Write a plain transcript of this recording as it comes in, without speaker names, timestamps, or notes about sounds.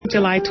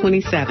July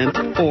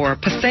 27th for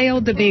Paseo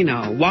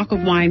Divino, Walk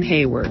of Wine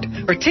Hayward.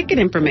 For ticket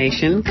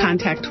information,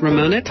 contact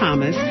Ramona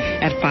Thomas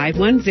at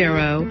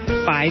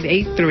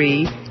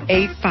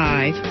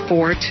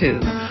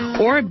 510-583-8542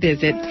 or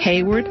visit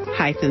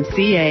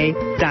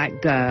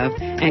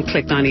hayward-ca.gov and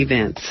click on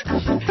events.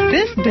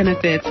 This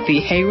benefits the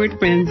Hayward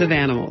Friends of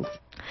Animals.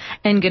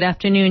 And good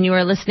afternoon. You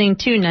are listening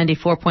to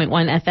 94.1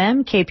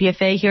 FM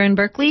KPFA here in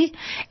Berkeley,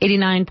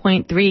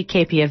 89.3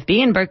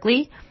 KPFB in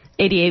Berkeley,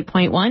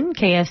 88.1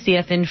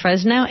 KFCF in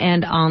Fresno,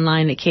 and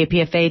online at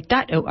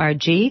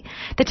kpfa.org.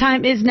 The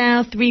time is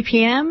now 3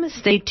 p.m.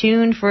 Stay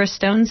tuned for a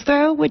Stone's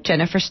Throw with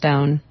Jennifer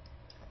Stone.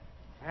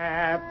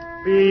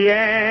 Happy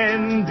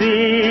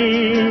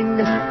ending,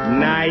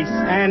 nice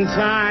and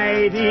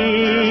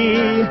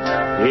tidy.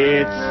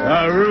 It's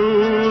a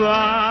rule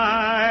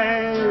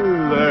I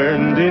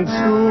learned in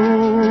school.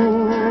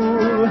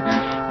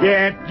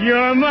 Get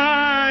your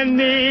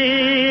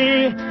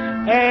money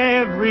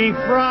every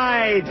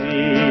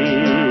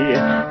Friday.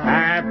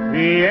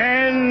 Happy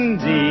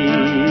endings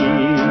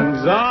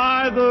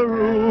are the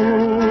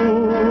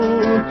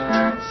rule.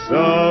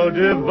 So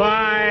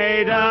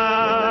divide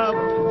up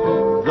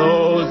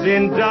those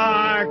in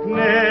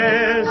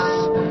darkness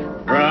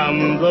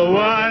from the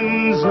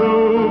ones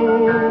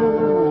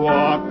who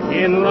walk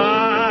in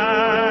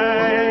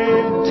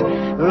light.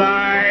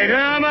 Light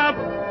 'em up,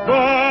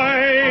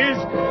 boys,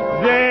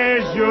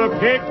 there's your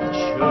picture.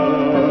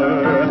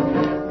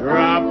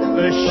 Drop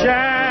the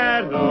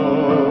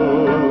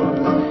shadows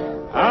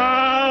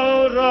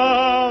out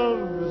of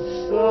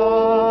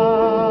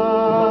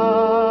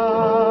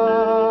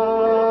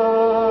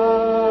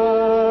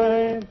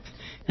sight.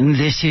 And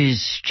this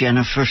is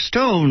Jennifer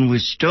Stone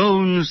with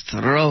Stone's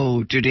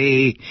Throw.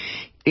 Today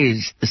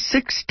is the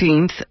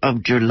 16th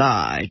of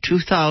July,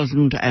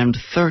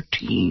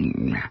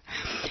 2013.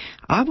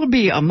 I will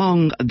be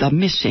among the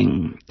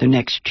missing the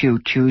next 2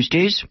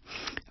 Tuesdays.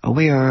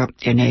 We are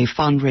in a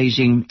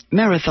fundraising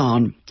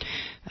marathon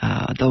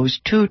those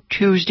 2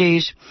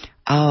 Tuesdays.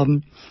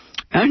 And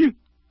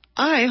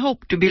I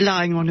hope to be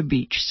lying on a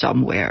beach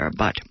somewhere,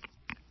 but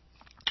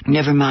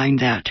never mind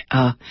that.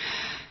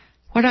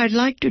 What I'd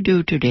like to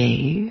do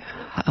today,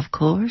 of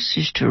course,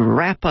 is to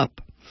wrap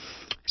up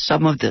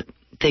some of the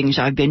things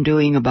I've been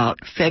doing about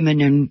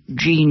feminine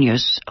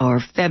genius or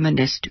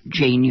feminist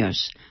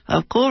genius.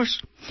 Of course,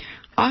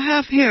 I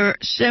have here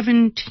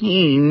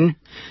 17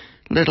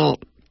 little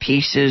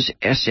pieces,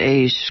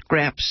 essays,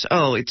 scraps.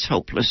 Oh, it's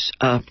hopeless.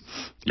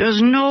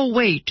 There's no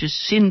way to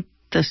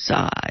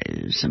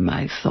synthesize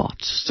my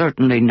thoughts.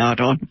 Certainly not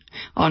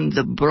on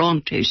the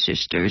Bronte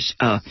sisters.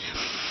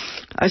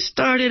 I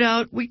started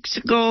out weeks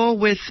ago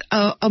with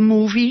a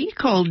movie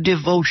called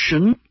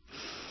Devotion,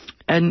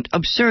 an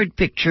absurd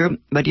picture,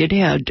 but it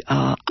had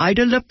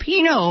Ida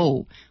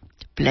Lupino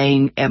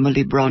playing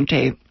Emily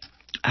Bronte.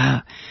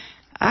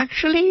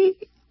 Actually,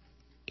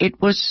 it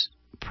was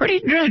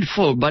pretty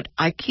dreadful, but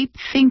I keep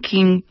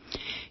thinking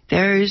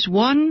there is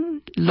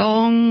one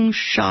long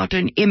shot,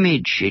 an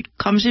image. It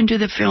comes into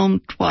the film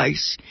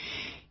twice.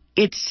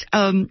 It's,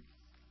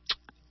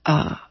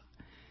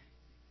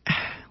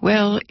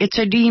 it's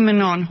a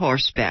demon on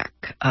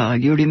horseback.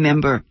 You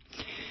remember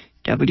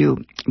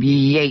W.B.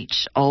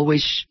 Yeats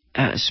always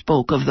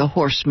spoke of the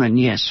horseman.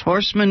 Yes,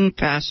 horseman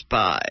passed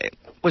by,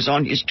 was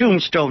on his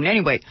tombstone.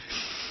 Anyway,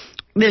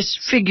 this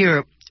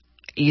figure,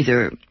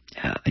 either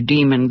a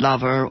demon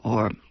lover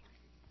or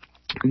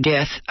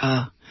death,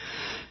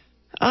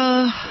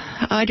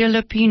 Ida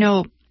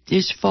Lupino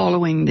is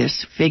following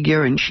this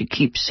figure, and she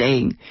keeps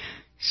saying,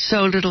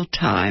 so little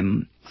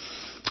time.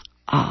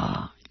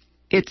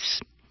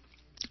 It's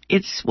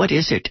what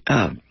is it?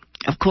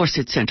 Of course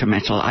it's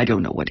sentimental. I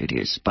don't know what it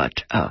is,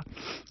 but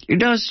it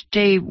does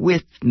stay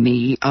with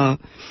me.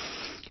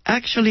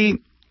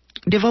 Actually,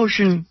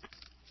 Devotion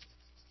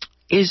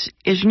is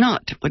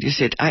not, what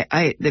is it?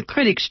 The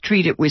critics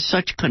treat it with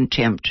such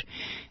contempt,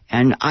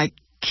 and I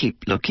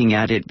keep looking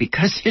at it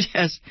because it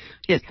has,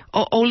 yes,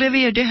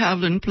 Olivia de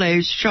Havilland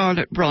plays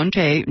Charlotte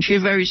Bronte, and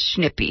she's very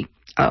snippy.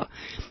 I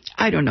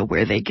don't know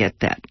where they get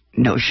that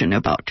notion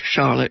about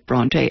Charlotte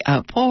Bronte.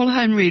 Paul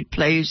Henry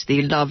plays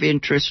the love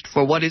interest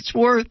for what it's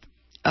worth.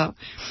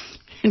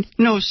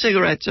 No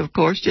cigarettes, of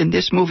course, in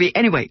this movie.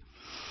 Anyway,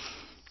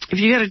 if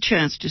you get a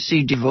chance to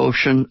see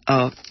Devotion,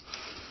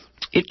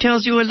 it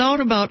tells you a lot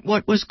about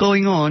what was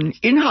going on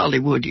in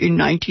Hollywood in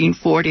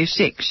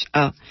 1946.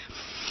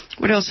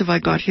 What else have I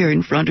got here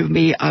in front of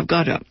me? I've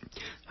got a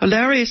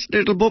hilarious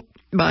little book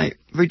by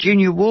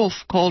Virginia Woolf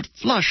called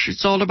Flush.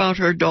 It's all about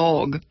her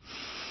dog.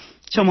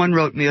 Someone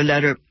wrote me a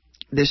letter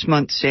this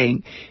month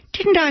saying,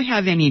 didn't I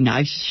have any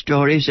nice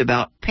stories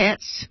about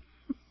pets?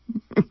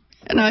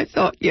 And I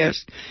thought,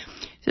 yes.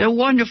 It's a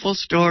wonderful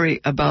story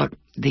about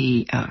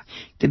the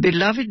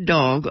beloved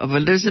dog of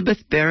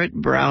Elizabeth Barrett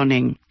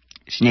Browning.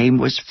 His name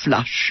was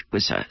Flush,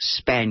 was a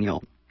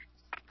spaniel.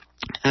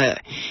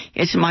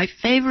 It's my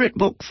favorite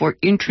book for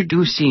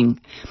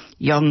introducing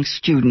young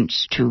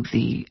students to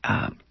the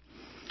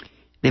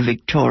the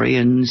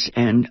Victorians,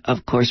 and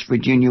of course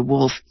Virginia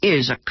Woolf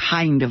is a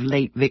kind of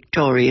late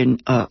Victorian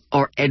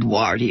or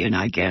Edwardian,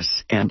 I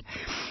guess. And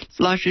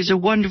Flush is a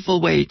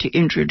wonderful way to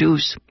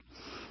introduce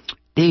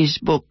these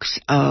books.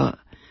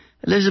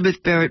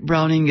 Elizabeth Barrett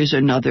Browning is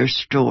another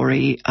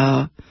story.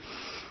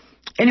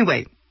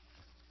 Anyway,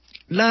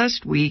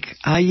 last week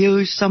I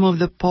used some of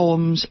the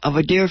poems of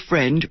a dear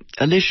friend,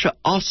 Alicia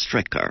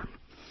Ostriker.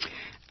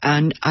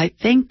 And I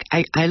think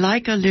I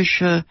like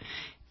Alicia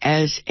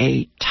as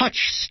a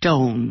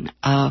touchstone.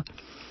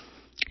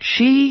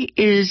 She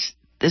is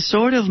the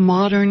sort of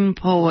modern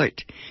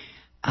poet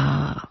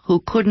who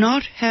could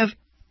not have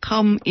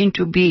come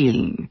into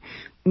being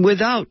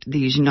without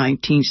these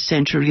 19th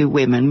century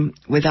women,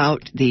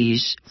 without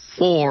these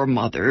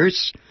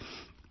foremothers.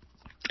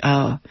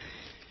 I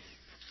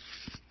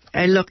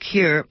look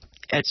here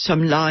at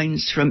some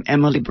lines from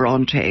Emily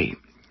Bronte.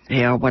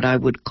 They are what I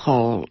would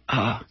call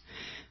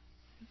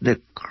the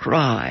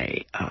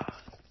cry,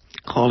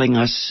 calling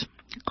us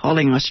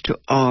to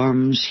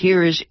arms.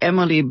 Here is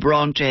Emily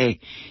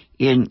Bronte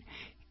in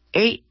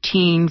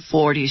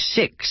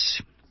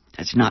 1846.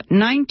 That's not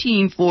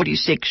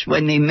 1946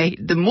 when they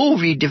made the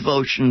movie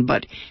Devotion,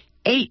 but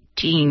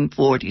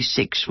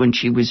 1846 when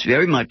she was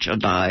very much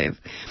alive.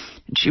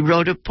 And she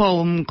wrote a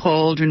poem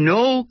called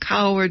No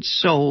Coward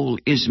Soul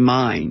Is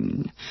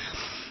Mine.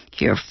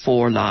 Here are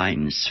 4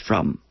 lines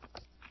from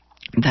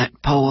that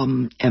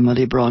poem.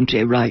 Emily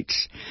Bronte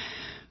writes,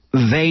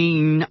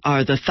 Vain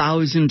are the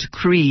 1,000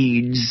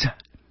 creeds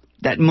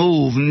that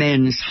move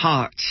men's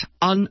hearts,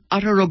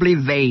 unutterably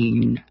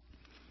vain,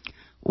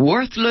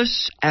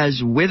 worthless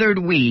as withered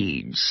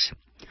weeds,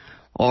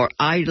 or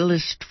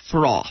idlest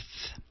froth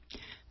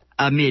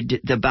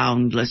amid the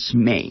boundless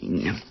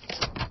main.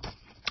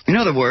 In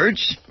other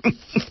words,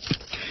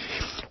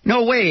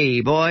 no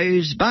way,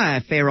 boys.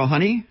 Bye, Pharaoh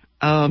honey.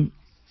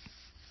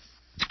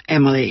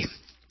 Emily.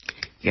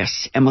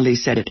 Yes, Emily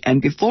said it.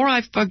 And before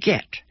I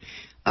forget,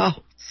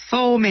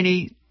 so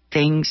many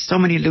things, so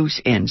many loose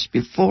ends.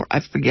 Before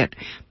I forget,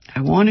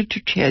 I wanted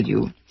to tell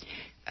you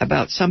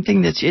about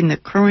something that's in the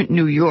current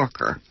New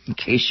Yorker, in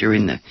case you're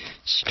in the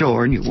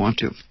store and you want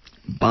to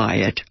buy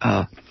it.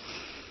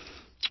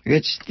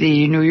 It's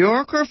the New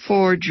Yorker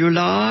for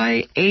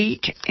July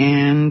 8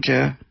 and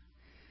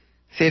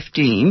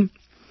 15.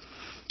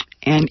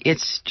 And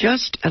it's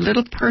just a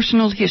little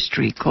personal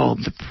history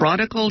called The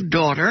Prodigal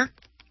Daughter.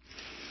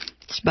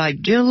 It's by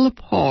Jill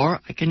Lepore.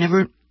 I can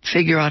never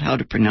figure out how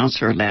to pronounce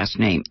her last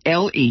name.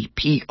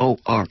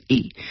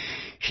 Lepore.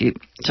 She's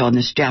on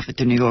the staff at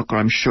the New Yorker.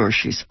 I'm sure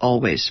she's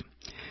always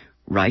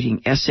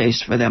writing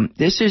essays for them.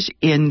 This is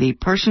in the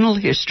personal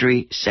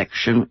history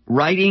section,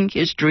 writing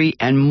history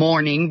and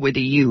mourning with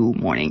a U,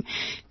 mourning.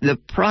 The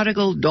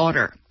Prodigal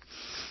Daughter.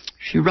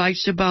 She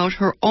writes about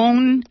her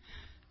own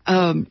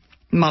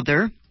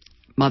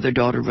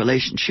mother-daughter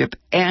relationship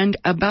and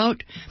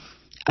about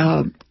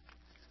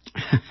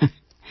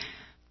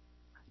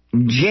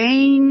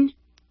Jane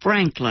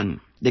Franklin,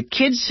 the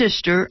kid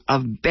sister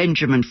of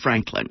Benjamin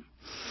Franklin.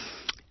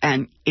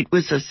 And it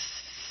was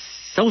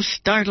so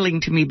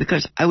startling to me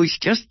because I was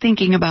just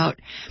thinking about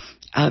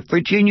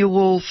Virginia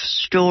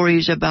Woolf's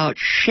stories about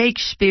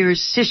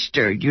Shakespeare's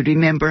sister. Do you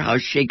remember how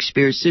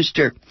Shakespeare's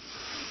sister,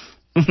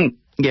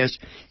 yes,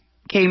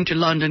 came to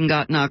London,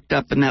 got knocked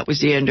up, and that was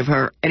the end of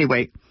her?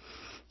 Anyway,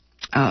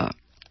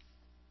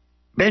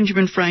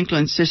 Benjamin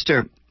Franklin's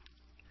sister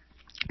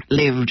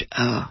lived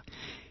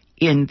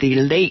in the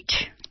late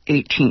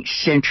 18th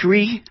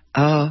century.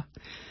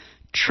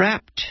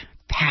 Trapped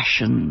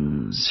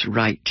passions,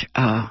 right?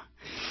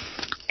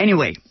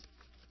 Anyway,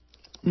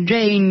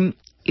 Jane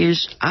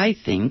is, I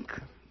think,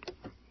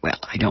 well,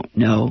 I don't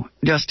know,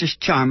 just as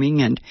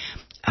charming and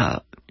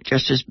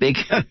just as big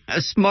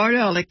a smart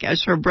aleck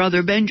as her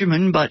brother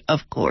Benjamin, but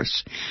of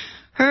course,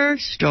 her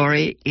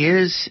story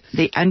is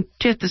the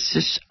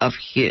antithesis of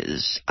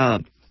his.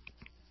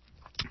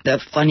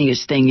 The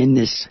funniest thing in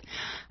this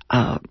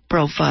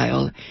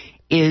profile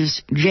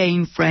is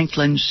Jane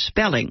Franklin's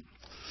spelling.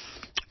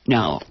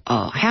 Now,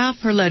 half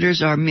her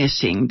letters are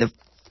missing the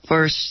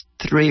first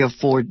 3 or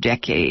 4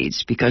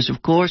 decades because,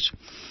 of course,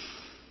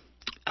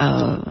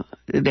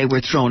 they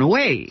were thrown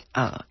away.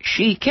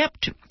 She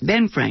kept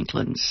Ben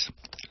Franklin's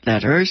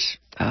letters,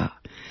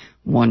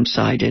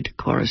 one-sided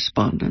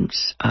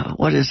correspondence.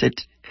 What is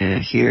it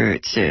here?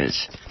 It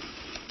says,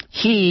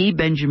 he,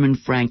 Benjamin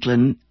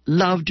Franklin,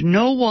 loved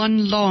no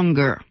one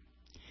longer.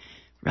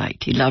 Right,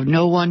 he loved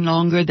no one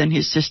longer than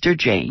his sister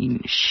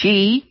Jane.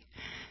 She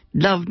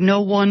loved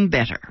no one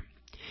better.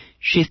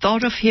 She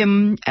thought of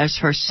him as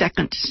her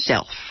second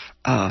self.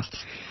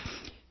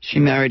 She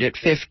married at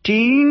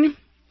 15.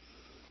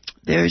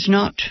 There's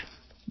not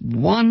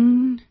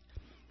one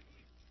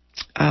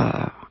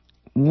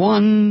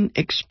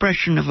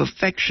expression of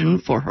affection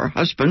for her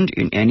husband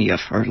in any of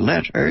her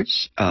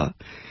letters.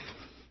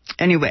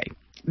 Anyway,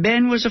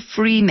 Ben was a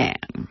free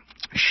man.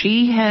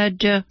 She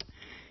had,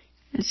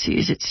 let's see,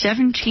 is it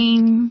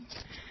 17?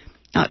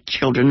 Not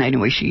children,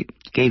 anyway, she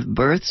gave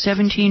birth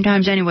 17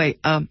 times. Anyway,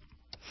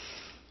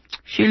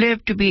 She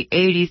lived to be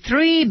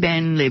 83.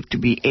 Ben lived to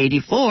be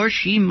 84.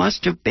 She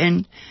must have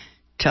been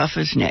tough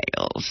as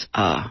nails.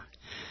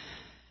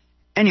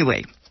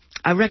 Anyway,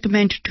 I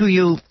recommend to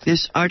you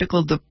this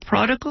article, The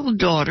Prodigal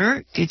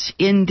Daughter. It's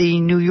in the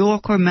New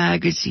Yorker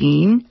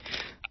magazine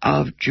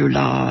of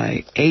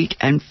July 8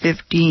 and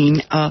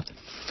 15. I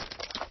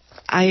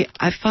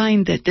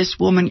find that this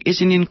woman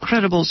is an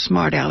incredible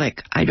smart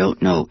aleck. I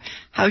don't know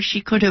how she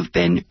could have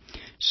been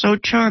so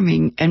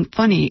charming and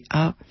funny.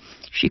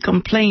 She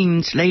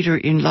complains later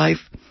in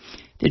life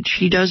that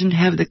she doesn't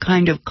have the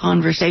kind of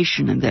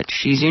conversation and that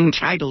she's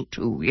entitled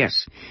to.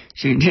 Yes,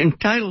 she's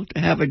entitled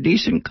to have a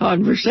decent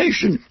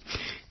conversation.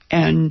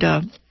 And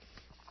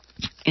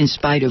in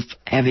spite of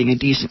having a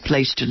decent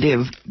place to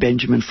live,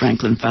 Benjamin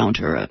Franklin found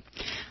her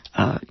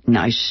a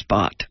nice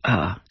spot.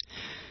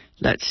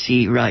 Let's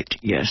see, right,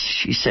 yes,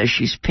 she says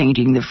she's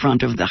painting the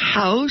front of the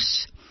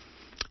house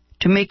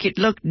to make it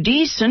look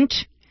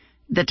decent,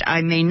 that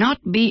I may not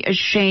be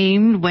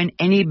ashamed when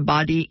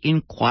anybody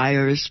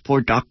inquires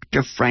for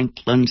Dr.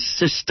 Franklin's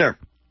sister.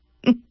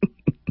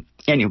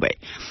 Anyway,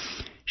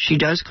 she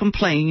does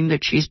complain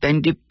that she's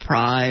been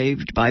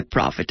deprived by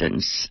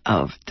Providence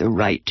of the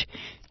right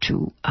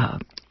to a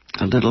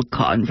little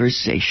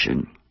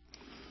conversation.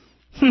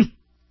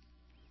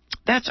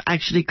 That's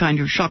actually kind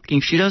of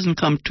shocking. She doesn't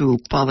come to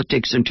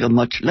politics until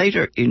much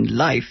later in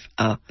life.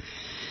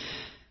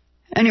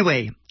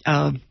 Anyway,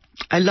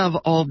 I love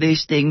all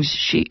these things.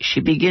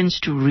 She begins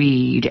to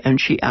read,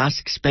 and she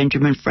asks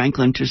Benjamin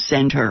Franklin to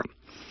send her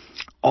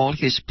all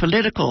his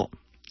political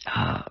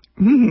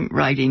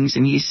writings,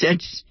 and he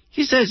says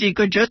he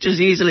could just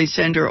as easily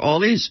send her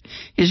all his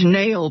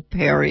nail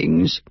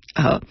pairings.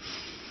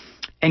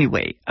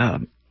 Anyway,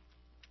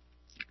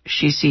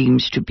 she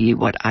seems to be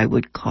what I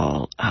would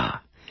call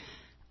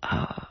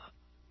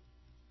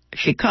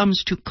she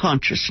comes to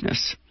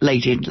consciousness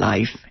late in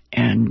life,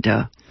 and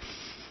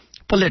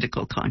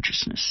political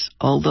consciousness,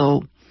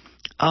 although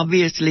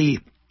obviously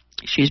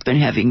she's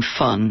been having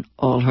fun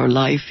all her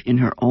life in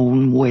her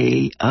own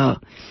way.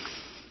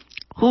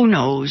 Who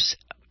knows?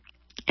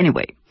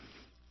 Anyway,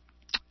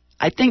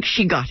 I think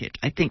she got it.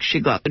 I think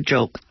she got the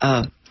joke.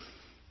 I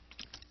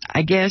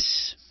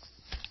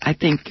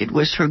think it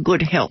was her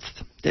good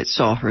health that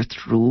saw her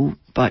through,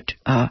 but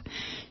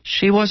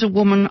she was a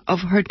woman of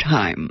her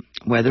time.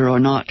 Whether or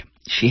not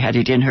she had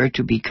it in her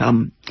to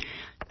become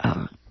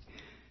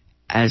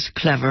as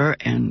clever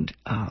and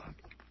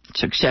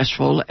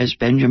successful as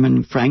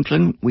Benjamin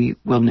Franklin, we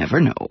will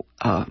never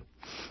know.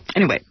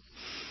 Anyway,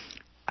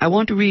 I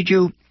want to read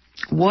you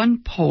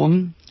one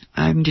poem.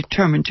 I'm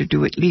determined to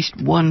do at least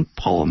one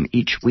poem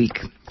each week.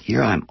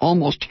 Here I'm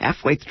almost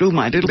halfway through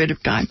my little bit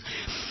of time.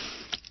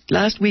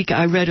 Last week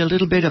I read a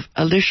little bit of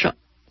Alicia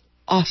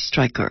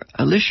Ostriker,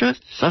 Alicia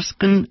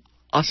Susskind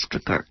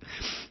Ostriker,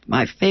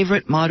 my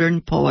favorite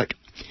modern poet,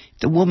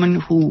 the woman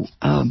who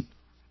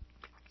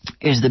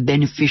is the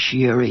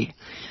beneficiary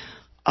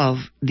of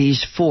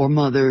these four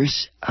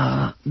mothers.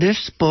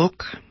 This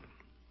book,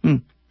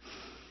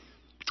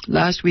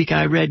 last week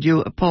I read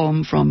you a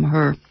poem from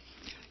her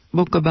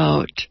book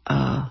about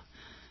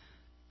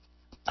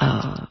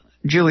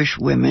Jewish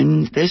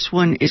women. This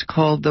one is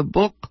called The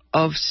Book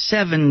of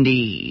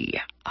 70.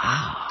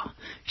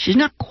 She's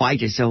not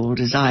quite as old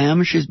as I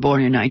am. She was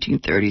born in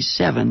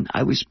 1937.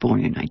 I was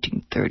born in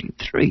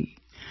 1933.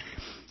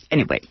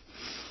 Anyway,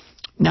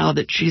 now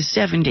that she's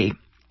 70,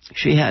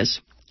 she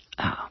has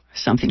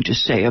something to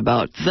say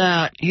about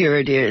that. Here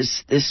it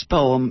is. This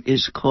poem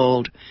is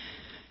called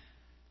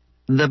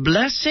The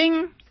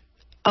Blessing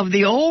of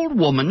the Old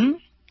Woman,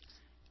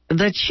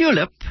 the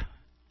Tulip,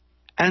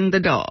 and the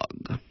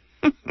Dog.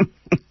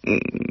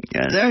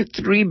 Yeah, there are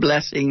three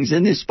blessings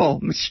in this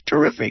poem. It's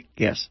terrific,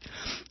 yes.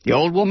 The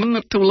old woman,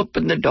 the tulip,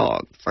 and the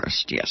dog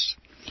first, yes.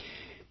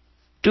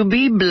 To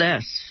be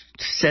blessed,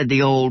 said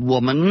the old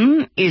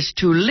woman, is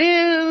to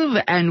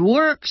live and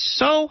work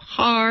so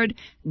hard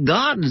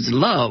God's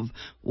love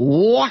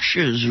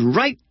washes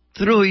right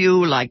through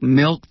you like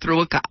milk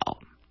through a cow.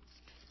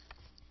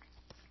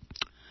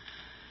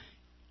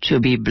 To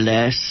be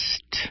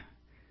blessed,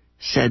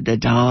 said the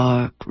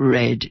dark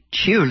red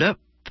tulip,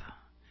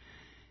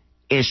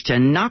 is to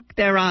knock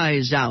their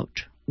eyes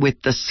out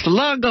with the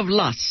slug of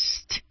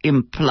lust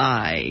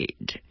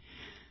implied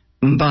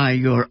by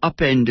your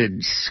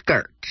upended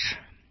skirt.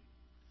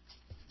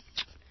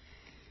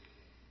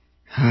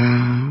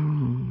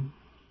 To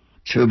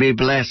be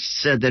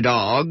blessed, said the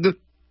dog,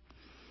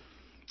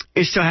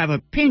 is to have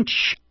a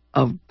pinch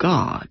of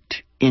God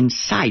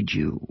inside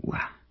you,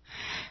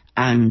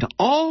 and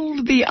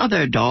all the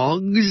other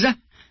dogs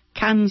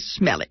can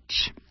smell it.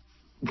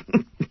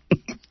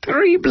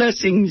 Three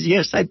blessings,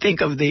 yes, I think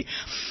of the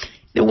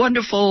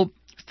wonderful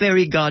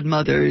fairy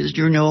godmothers,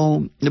 you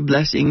know, the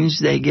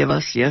blessings they give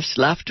us, yes,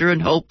 laughter and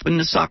hope and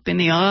the sock in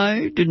the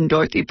eye, didn't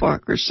Dorothy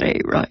Parker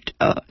say, right?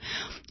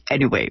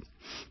 Anyway,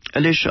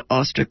 Alicia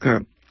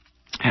Ostriker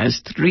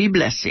has three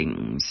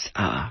blessings.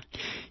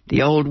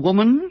 The old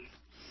woman,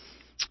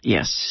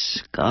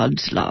 yes,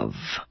 God's love.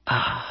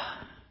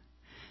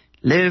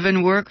 Live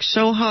and work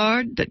so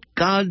hard that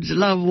God's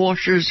love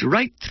washes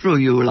right through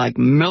you like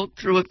milk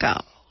through a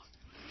cow.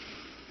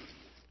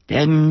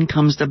 Then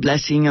comes the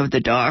blessing of the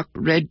dark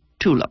red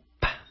tulip.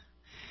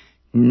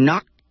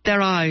 Knock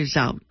their eyes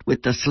out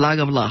with the slug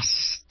of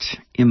lust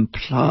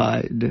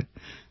implied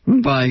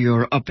by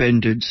your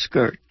upended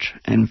skirt.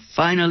 And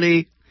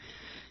finally,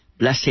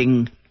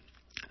 blessing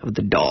of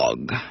the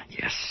dog.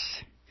 Yes.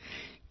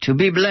 To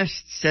be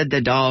blessed, said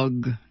the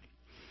dog,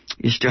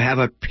 is to have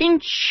a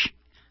pinch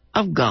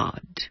of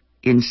God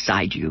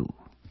inside you.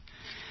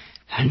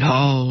 And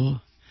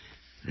all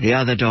the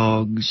other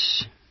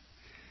dogs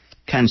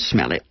can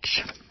smell it.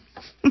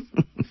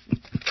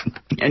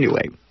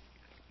 Anyway,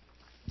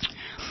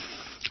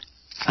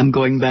 I'm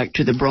going back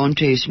to the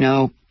Brontes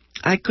now.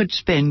 I could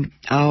spend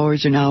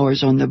hours and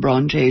hours on the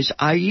Brontes.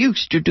 I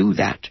used to do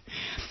that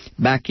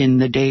back in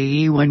the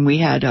day when we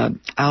had an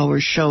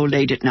hour show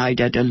late at night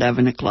at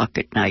 11 o'clock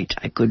at night.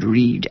 I could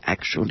read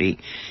actually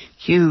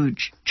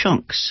huge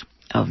chunks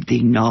of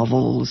the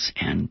novels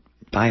and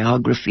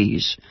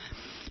biographies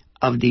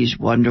of these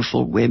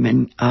wonderful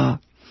women.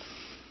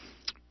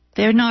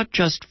 They're not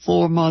just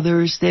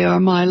foremothers, they are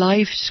my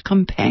life's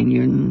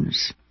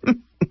companions.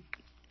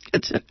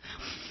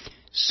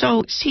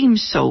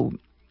 Seems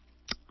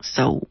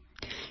so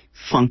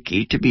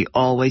funky to be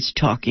always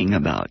talking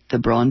about the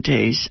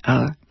Brontes,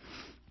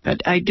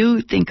 but I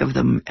do think of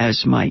them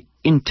as my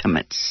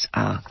intimates.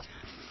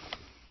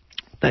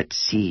 Let's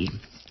see.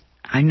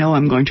 I know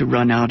I'm going to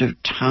run out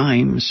of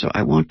time, so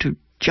I want to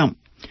jump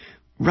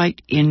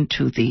right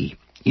into the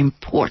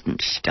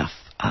important stuff.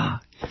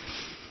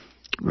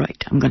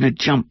 Right, I'm going to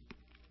jump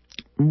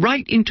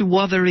right into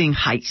Wuthering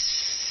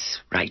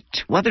Heights. Right,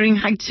 Wuthering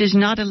Heights is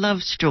not a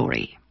love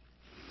story.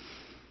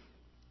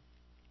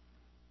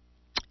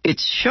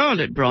 It's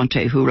Charlotte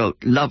Bronte who wrote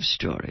love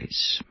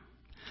stories.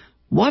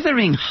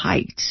 Wuthering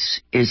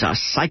Heights is a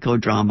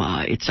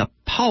psychodrama. It's a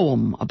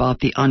poem about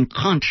the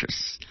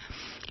unconscious.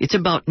 It's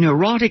about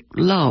neurotic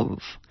love,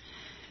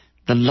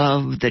 the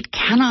love that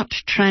cannot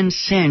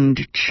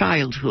transcend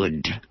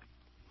childhood.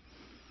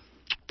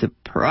 The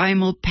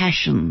primal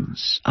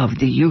passions of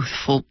the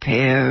youthful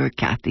pair,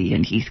 Cathy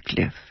and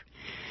Heathcliff,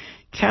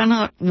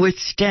 cannot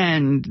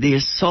withstand the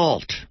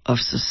assault of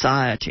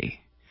society,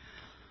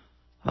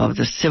 of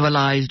the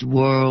civilized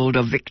world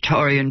of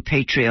Victorian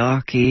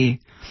patriarchy,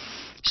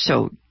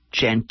 so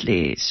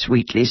gently,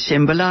 sweetly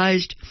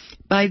symbolized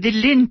by the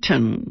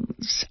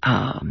Lintons.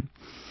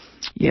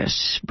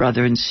 Yes,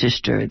 brother and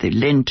sister, the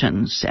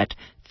Lintons at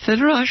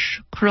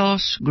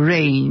Thrushcross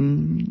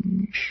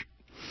Grange.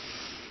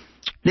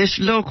 This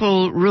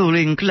local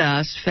ruling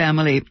class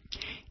family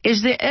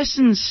is the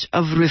essence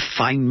of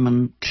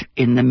refinement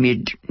in the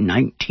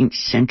mid-19th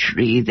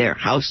century. Their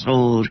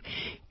household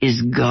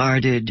is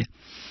guarded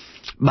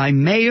by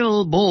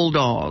male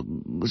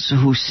bulldogs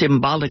who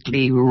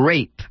symbolically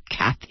rape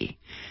Cathy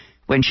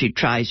when she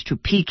tries to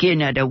peek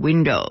in at a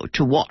window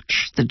to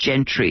watch the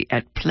gentry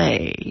at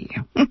play.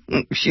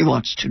 She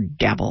wants to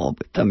dabble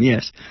with them,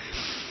 yes.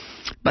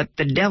 But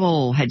the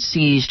devil had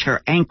seized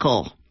her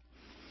ankle.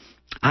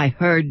 I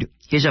heard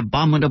his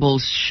abominable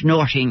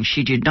snorting.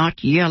 She did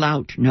not yell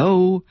out.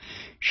 No,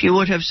 she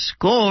would have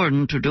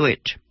scorned to do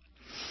it.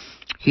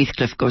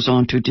 Heathcliff goes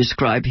on to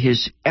describe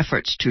his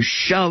efforts to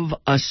shove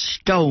a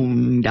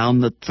stone down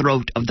the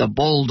throat of the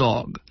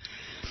bulldog.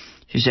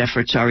 His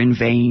efforts are in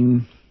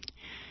vain.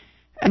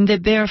 And the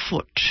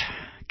barefoot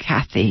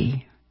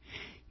Cathy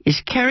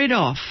is carried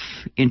off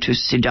into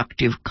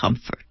seductive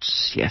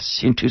comforts.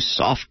 Yes, into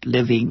soft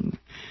living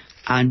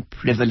and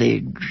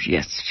privilege.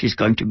 Yes, she's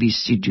going to be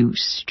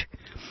seduced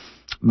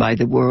by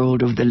the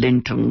world of the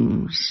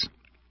Lintons.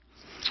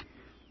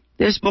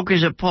 This book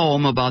is a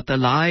poem about the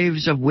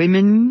lives of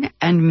women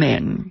and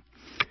men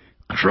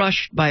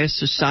crushed by a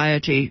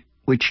society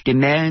which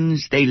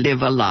demands they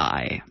live a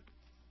lie.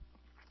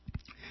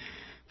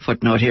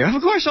 Footnote here.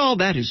 Of course, all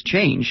that has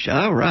changed.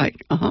 All right.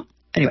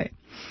 Anyway,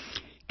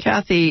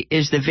 Cathy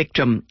is the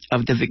victim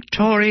of the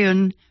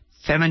Victorian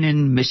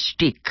feminine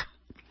mystique.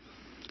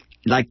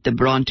 Like the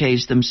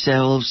Brontes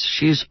themselves,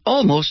 she is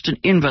almost an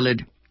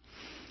invalid.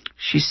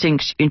 She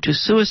sinks into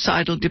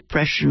suicidal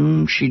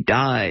depression. She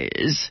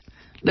dies,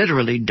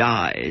 literally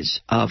dies,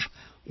 of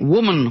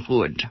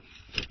womanhood.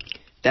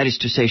 That is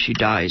to say, she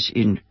dies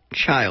in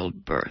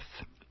childbirth.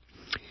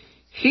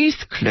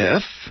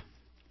 Heathcliff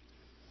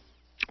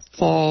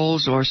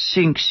falls or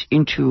sinks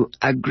into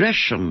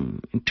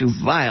aggression, into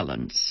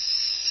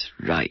violence.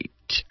 Right.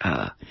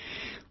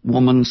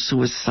 Woman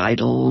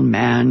suicidal,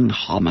 man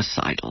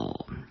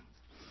homicidal.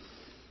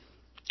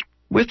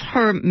 With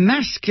her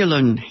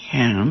masculine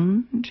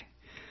hand,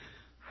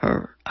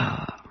 her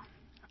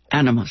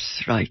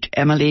animus, right,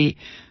 Emily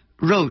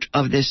wrote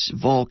of this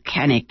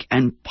volcanic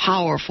and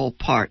powerful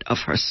part of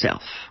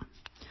herself.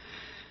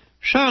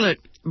 Charlotte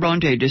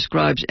Bronte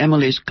describes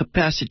Emily's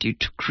capacity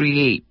to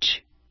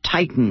create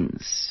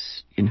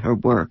titans in her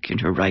work, in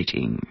her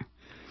writing.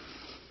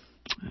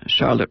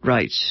 Charlotte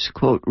writes,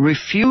 quote,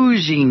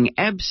 refusing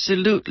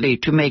absolutely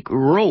to make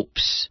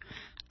ropes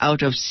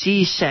out of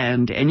sea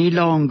sand any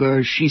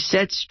longer, she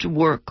sets to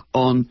work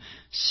on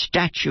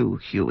statue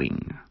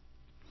hewing.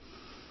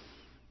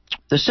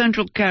 The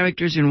central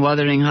characters in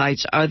Wuthering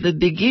Heights are the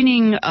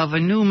beginning of a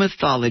new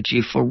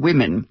mythology for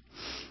women.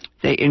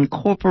 They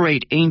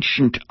incorporate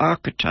ancient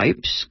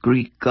archetypes,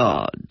 Greek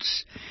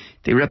gods.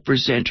 They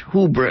represent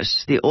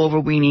hubris, the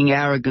overweening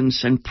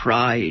arrogance and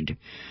pride,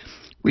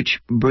 which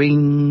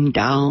bring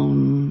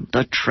down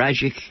the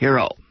tragic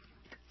hero.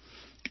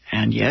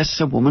 And yes,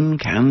 a woman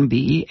can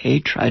be a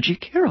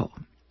tragic hero.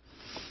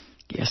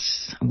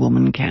 Yes, a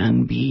woman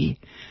can be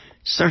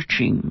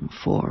searching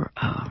for,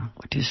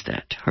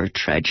 her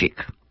tragic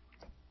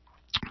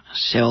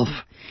self.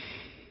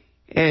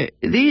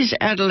 These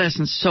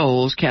adolescent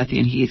souls, Cathy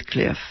and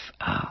Heathcliff,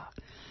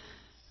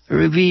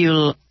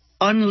 reveal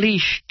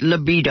unleashed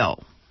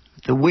libido,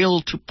 the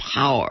will to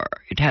power.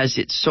 It has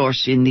its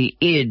source in the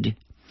id,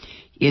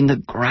 in the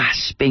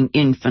grasping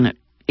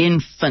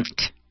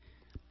infant.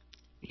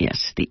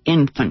 Yes, the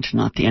infant,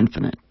 not the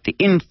infinite. The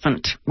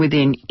infant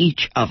within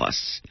each of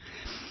us.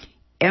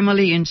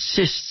 Emily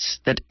insists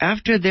that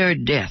after their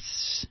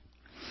deaths,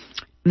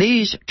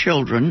 these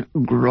children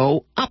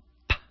grow up.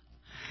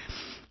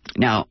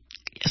 Now,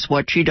 yes,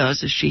 what she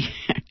does is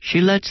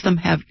she lets them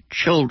have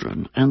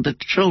children, and the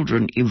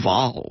children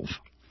evolve.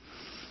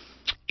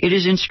 It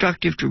is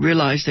instructive to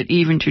realize that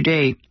even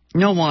today,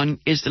 no one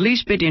is the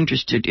least bit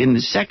interested in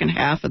the second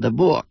half of the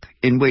book,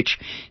 in which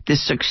the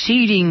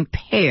succeeding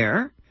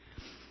pair,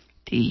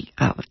 the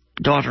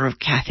daughter of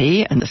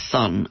Cathy and the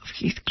son of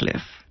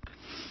Heathcliff,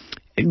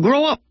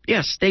 grow up.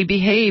 Yes, they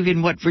behave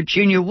in what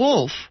Virginia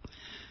Woolf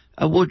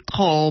would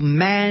call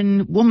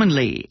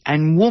man-womanly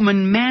and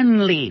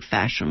woman-manly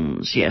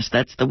fashions. Yes,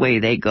 that's the way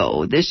they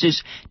go. This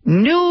is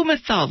new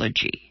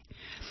mythology.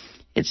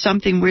 It's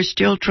something we're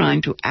still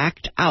trying to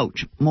act out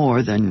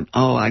more than,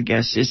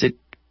 is it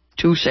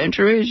 2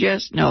 centuries?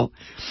 Yes? No.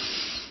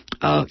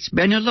 It's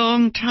been a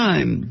long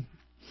time.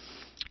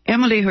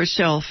 Emily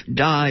herself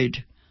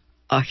died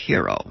a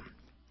hero.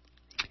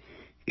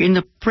 In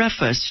the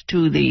preface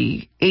to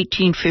the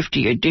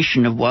 1850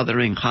 edition of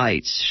Wuthering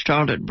Heights,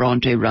 Charlotte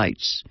Bronte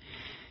writes,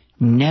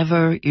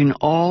 "Never in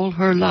all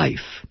her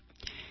life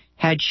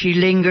had she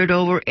lingered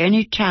over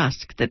any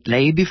task that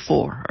lay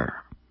before her.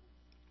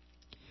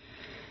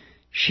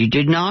 She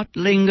did not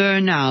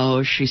linger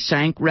now. She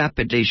sank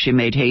rapidly. She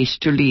made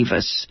haste to leave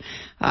us.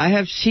 I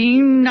have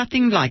seen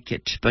nothing like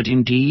it, but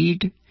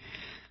indeed,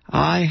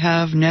 I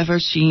have never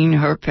seen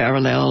her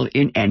parallel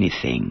in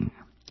anything.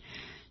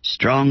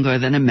 Stronger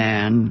than a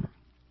man,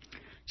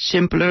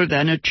 simpler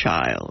than a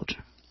child,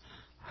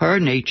 her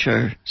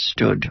nature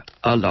stood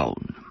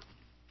alone."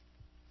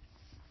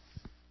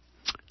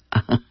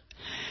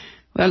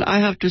 Well, I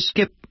have to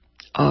skip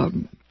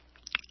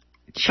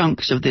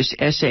chunks of this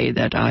essay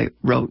that I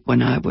wrote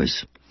when I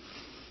was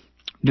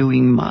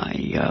doing my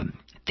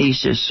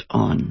thesis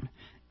on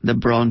the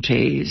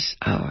Brontes.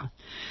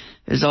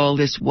 There's all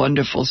this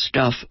wonderful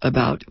stuff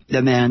about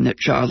the man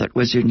that Charlotte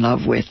was in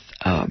love with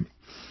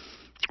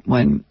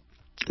when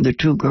the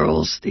 2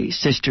 girls, the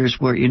sisters,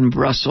 were in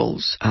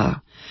Brussels.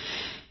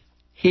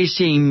 He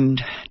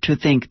seemed to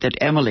think that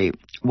Emily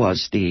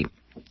was the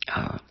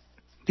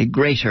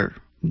greater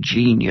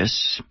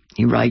genius.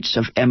 He writes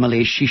of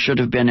Emily, "She should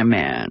have been a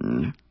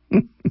man."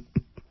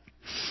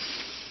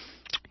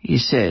 He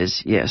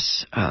says,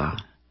 yes,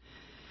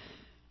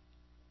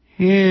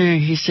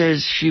 he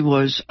says she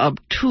was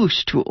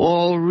obtuse to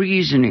all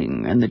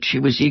reasoning and that she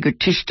was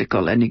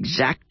egotistical and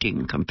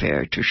exacting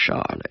compared to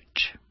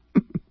Charlotte.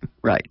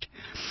 Right.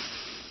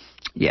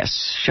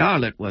 Yes,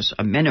 Charlotte was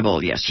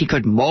amenable. Yes, he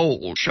could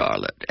mold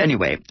Charlotte.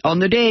 Anyway, on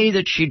the day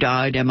that she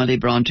died, Emily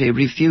Bronte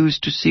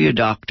refused to see a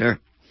doctor.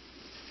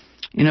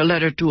 In a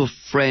letter to a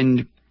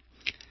friend,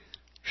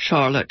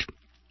 Charlotte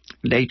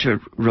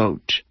later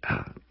wrote,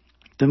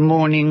 "The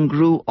morning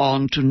grew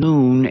on to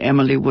noon.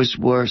 Emily was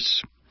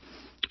worse.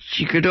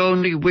 She could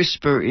only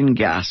whisper in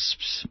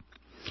gasps.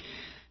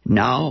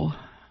 Now,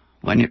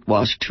 when it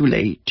was too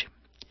late,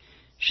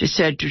 she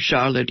said to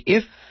Charlotte,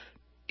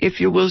 if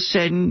you will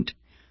send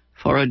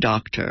for a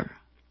doctor,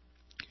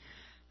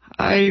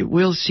 I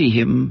will see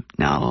him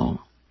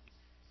now."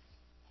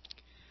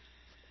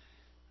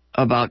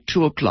 About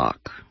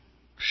 2:00,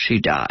 she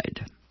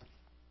died.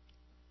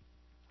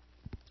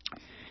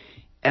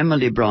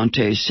 Emily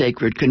Bronte's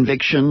sacred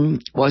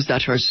conviction was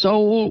that her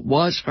soul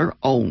was her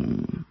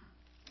own.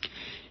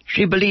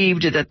 She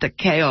believed that the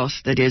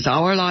chaos that is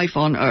our life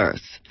on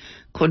earth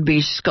could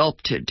be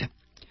sculpted,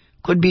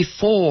 could be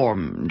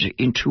formed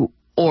into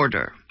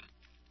order.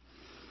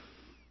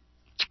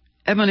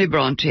 Emily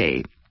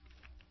Bronte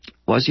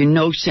was in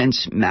no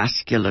sense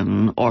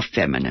masculine or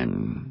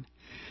feminine.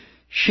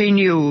 She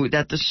knew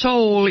that the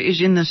soul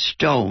is in the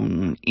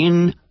stone,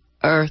 in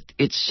earth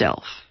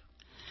itself.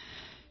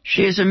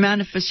 She is a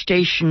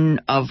manifestation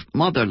of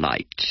Mother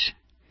Light,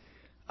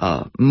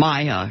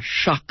 Maya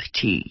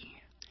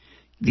Shakti,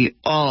 the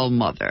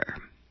All-Mother,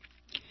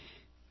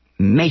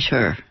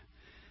 Mater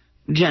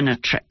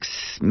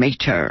Genetrix,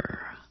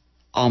 Mater,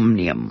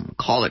 omnium.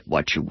 Call it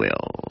what you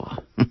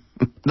will.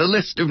 The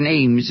list of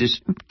names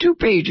is 2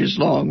 pages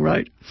long,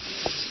 right?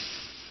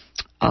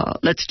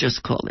 Let's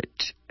just call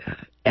it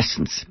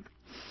essence.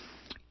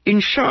 In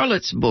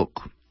Charlotte's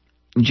book,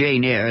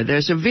 Jane Eyre,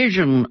 there's a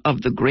vision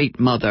of the Great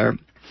Mother.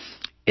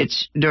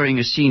 It's during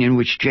a scene in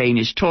which Jane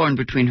is torn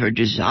between her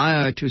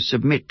desire to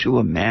submit to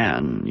a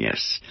man,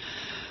 yes,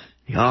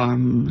 the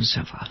arms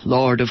of a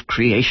lord of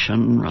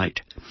creation, right,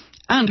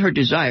 and her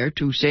desire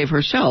to save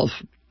herself.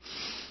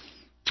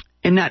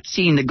 In that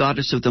scene, the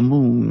goddess of the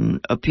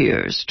moon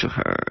appears to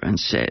her and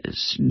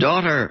says,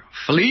 "Daughter,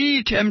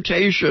 flee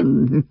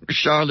temptation."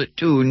 Charlotte,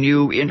 too,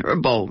 knew in her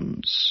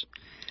bones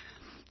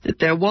that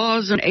there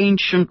was an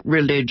ancient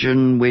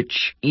religion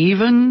which,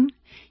 even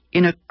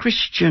in a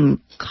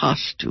Christian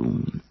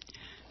costume,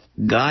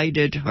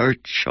 guided her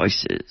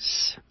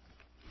choices.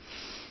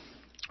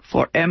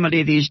 For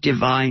Emily, these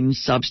divine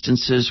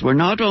substances were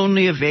not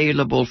only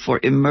available for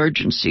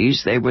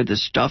emergencies, they were the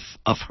stuff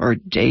of her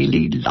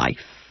daily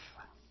life.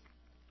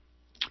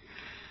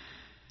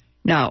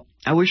 Now,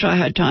 I wish I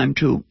had time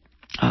to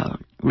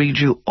read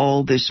you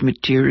all this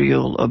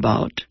material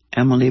about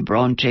Emily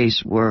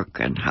Bronte's work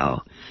and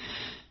how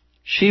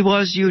she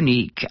was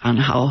unique and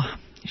how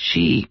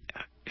she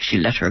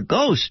let her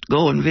ghost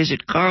go and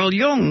visit Carl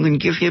Jung and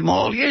give him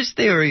all his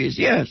theories.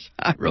 Yes,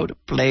 I wrote a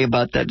play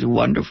about that. It's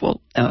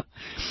wonderful.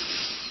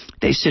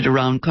 They sit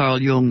around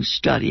Carl Jung's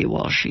study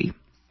while she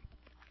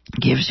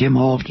gives him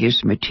all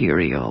his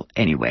material.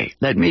 Anyway,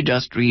 let me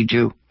just read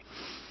you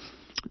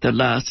the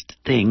last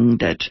thing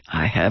that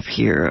I have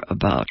here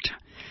about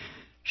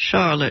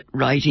Charlotte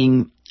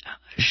writing.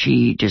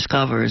 She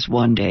discovers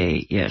one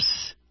day,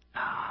 yes,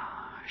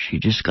 she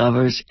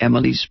discovers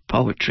Emily's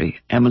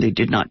poetry. Emily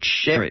did not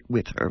share it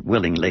with her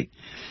willingly.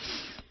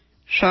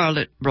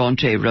 Charlotte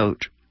Bronte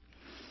wrote,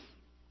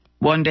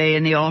 "One day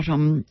in the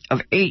autumn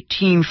of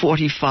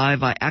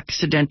 1845, I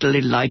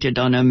accidentally lighted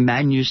on a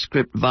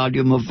manuscript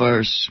volume of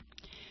verse.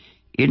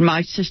 In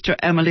my sister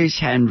Emily's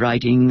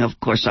handwriting,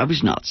 of course, I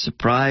was not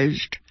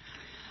surprised.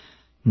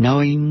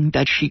 Knowing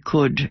that she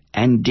could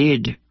and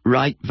did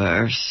write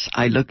verse,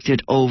 I looked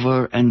it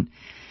over, and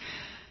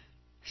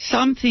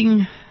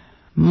something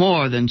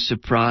more than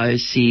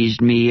surprise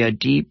seized me, a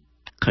deep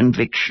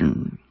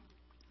conviction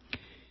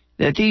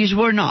that these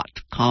were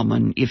not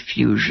common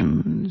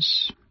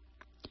effusions,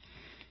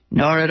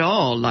 nor at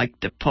all like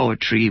the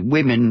poetry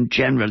women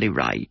generally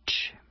write.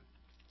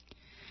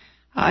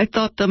 I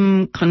thought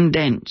them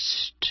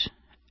condensed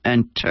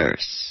and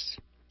terse,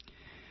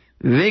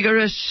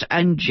 vigorous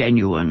and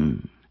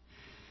genuine.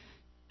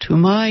 To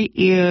my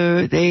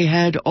ear they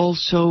had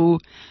also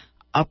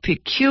a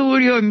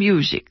peculiar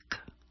music,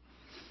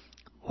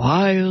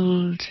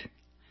 wild,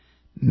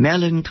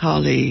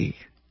 melancholy,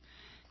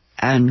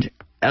 and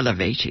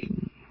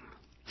elevating."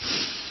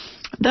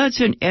 That's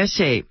an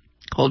essay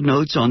called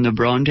Notes on the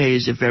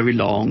Brontes, a very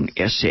long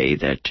essay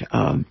that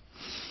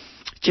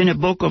it's in a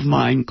book of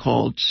mine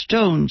called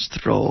Stone's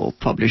Throw,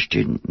 published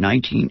in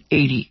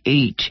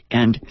 1988,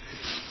 and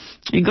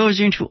it goes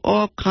into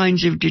all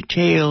kinds of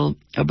detail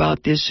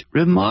about this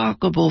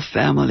remarkable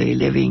family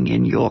living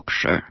in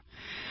Yorkshire.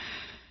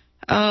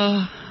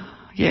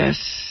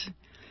 Yes,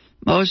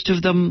 most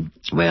of them,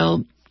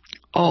 well,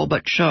 all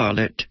but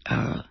Charlotte,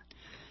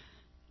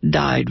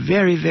 died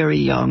very, very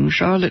young.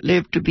 Charlotte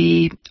lived to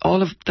be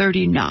all of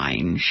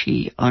 39.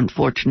 She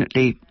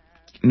unfortunately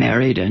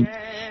married and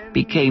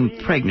became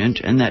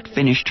pregnant, and that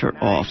finished her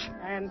off.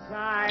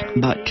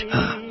 But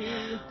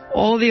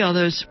all the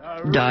others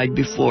died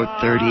before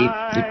 30.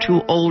 The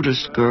 2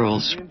 oldest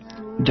girls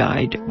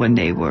died when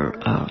they were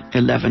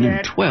 11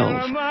 and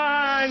 12.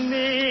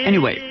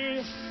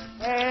 Anyway,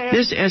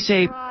 this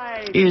essay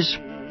is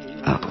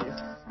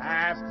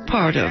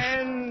part of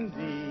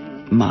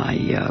my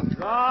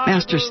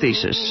master's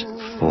thesis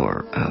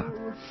for,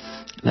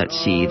 let's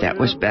see, that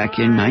was back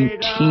in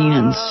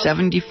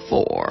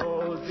 1974.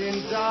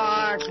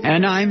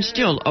 And I'm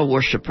still a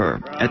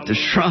worshiper at the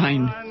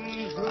shrine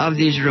of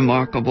these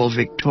remarkable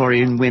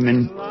Victorian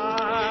women.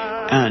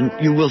 And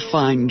you will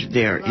find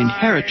their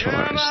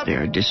inheritors,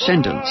 their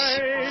descendants,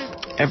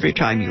 every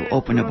time you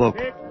open a book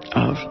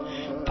of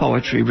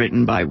poetry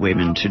written by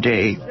women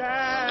today.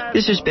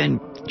 This has been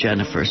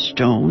Jennifer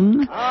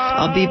Stone.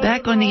 I'll be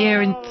back on the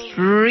air in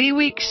 3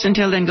 weeks.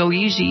 Until then, go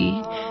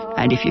easy.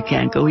 And if you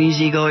can't go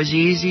easy, go as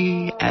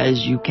easy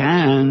as you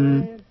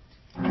can.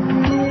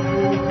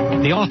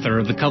 The author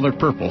of The Color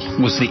Purple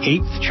was the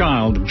 8th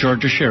child of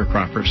Georgia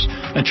sharecroppers.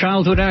 A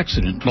childhood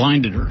accident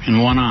blinded her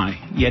in one eye,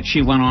 yet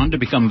she went on to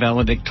become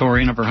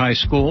valedictorian of her high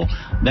school,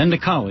 then to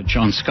college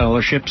on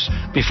scholarships,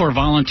 before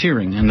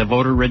volunteering in the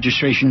voter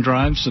registration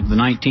drives of the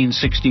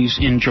 1960s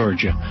in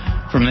Georgia.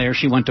 From there,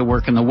 she went to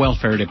work in the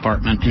welfare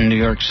department in New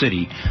York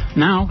City.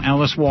 Now,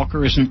 Alice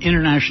Walker is an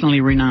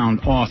internationally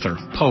renowned author,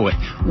 poet,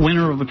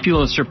 winner of a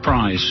Pulitzer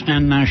Prize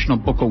and National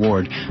Book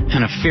Award,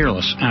 and a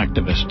fearless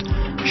activist.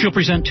 She'll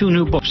present 2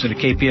 new books at a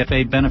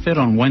KPFA benefit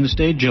on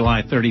Wednesday,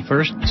 July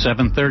 31st,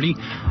 7:30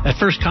 at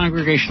First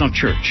Congregational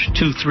Church,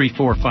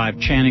 2345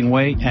 Channing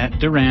Way at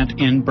Durant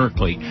in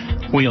Berkeley.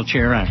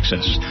 Wheelchair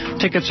access.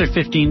 Tickets are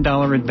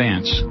 $15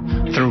 advance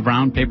through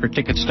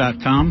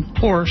brownpapertickets.com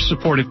or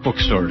supportive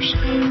bookstores.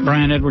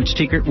 Brian Edwards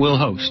Tiekert will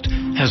host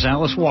as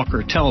Alice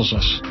Walker tells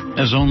us,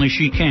 as only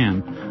she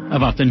can,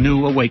 about the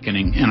new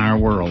awakening in our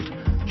world.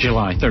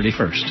 July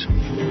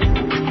 31st.